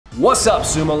What's up,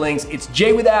 Sumo Links? It's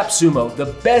Jay with AppSumo, the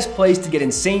best place to get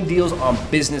insane deals on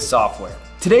business software.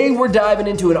 Today, we're diving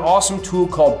into an awesome tool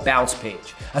called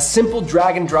BouncePage, a simple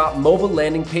drag and drop mobile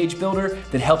landing page builder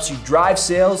that helps you drive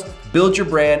sales, build your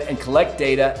brand, and collect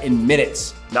data in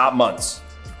minutes, not months.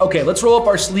 Okay, let's roll up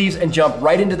our sleeves and jump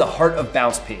right into the heart of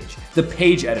BouncePage, the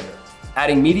page editor.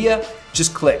 Adding media?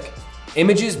 Just click.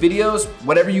 Images, videos,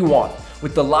 whatever you want.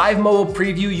 With the live mobile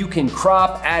preview, you can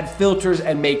crop, add filters,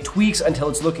 and make tweaks until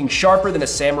it's looking sharper than a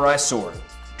samurai sword.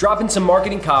 Drop in some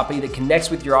marketing copy that connects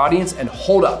with your audience and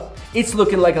hold up. It's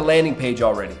looking like a landing page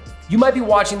already. You might be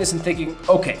watching this and thinking,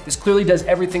 okay, this clearly does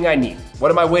everything I need.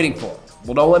 What am I waiting for?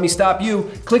 Well, don't let me stop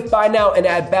you. Click buy now and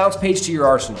add BouncePage to your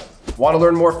arsenal. Want to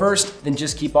learn more first? Then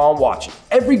just keep on watching.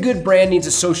 Every good brand needs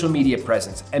a social media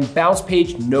presence, and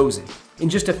BouncePage knows it. In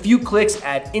just a few clicks,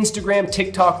 add Instagram,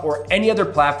 TikTok, or any other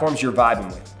platforms you're vibing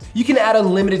with. You can add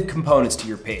unlimited components to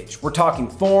your page. We're talking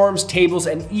forms, tables,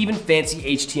 and even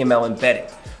fancy HTML embedding.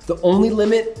 The only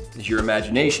limit is your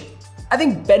imagination. I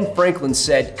think Ben Franklin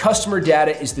said customer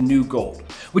data is the new gold,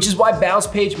 which is why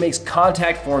BouncePage makes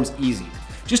contact forms easy.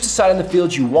 Just decide on the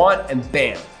fields you want and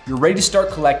bam, you're ready to start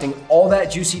collecting all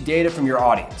that juicy data from your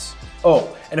audience.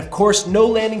 Oh, and of course, no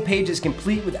landing page is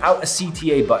complete without a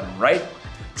CTA button, right?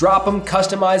 Drop them,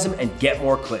 customize them, and get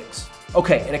more clicks.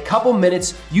 Okay, in a couple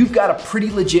minutes, you've got a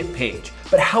pretty legit page,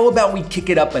 but how about we kick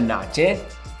it up a notch, eh?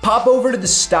 Pop over to the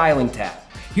styling tab.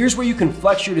 Here's where you can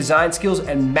flex your design skills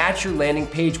and match your landing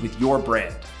page with your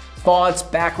brand. Fonts,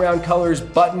 background colors,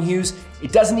 button hues,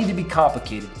 it doesn't need to be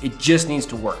complicated, it just needs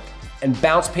to work. And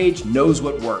BouncePage knows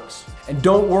what works. And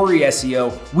don't worry,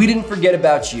 SEO, we didn't forget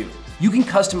about you. You can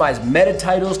customize meta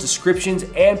titles, descriptions,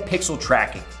 and pixel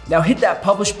tracking. Now hit that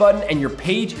publish button and your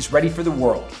page is ready for the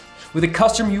world. With a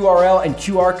custom URL and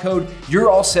QR code, you're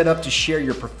all set up to share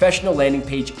your professional landing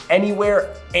page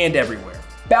anywhere and everywhere.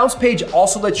 BouncePage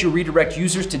also lets you redirect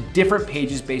users to different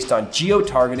pages based on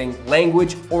geo-targeting,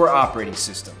 language, or operating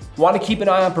system. Want to keep an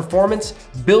eye on performance?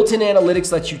 Built-in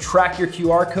analytics lets you track your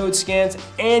QR code scans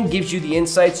and gives you the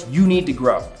insights you need to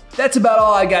grow. That's about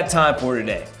all I got time for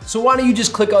today. So why don't you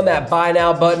just click on that buy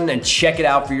now button and check it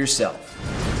out for yourself.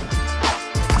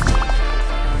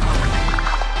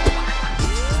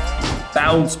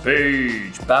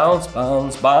 BouncePage, bounce,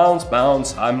 bounce, bounce,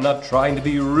 bounce. I'm not trying to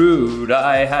be rude.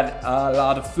 I had a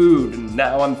lot of food and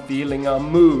now I'm feeling a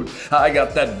mood. I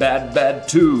got that bad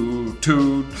toot,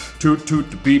 toot, toot,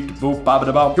 toot, beep, boop, ba ba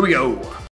da bum. Here we go.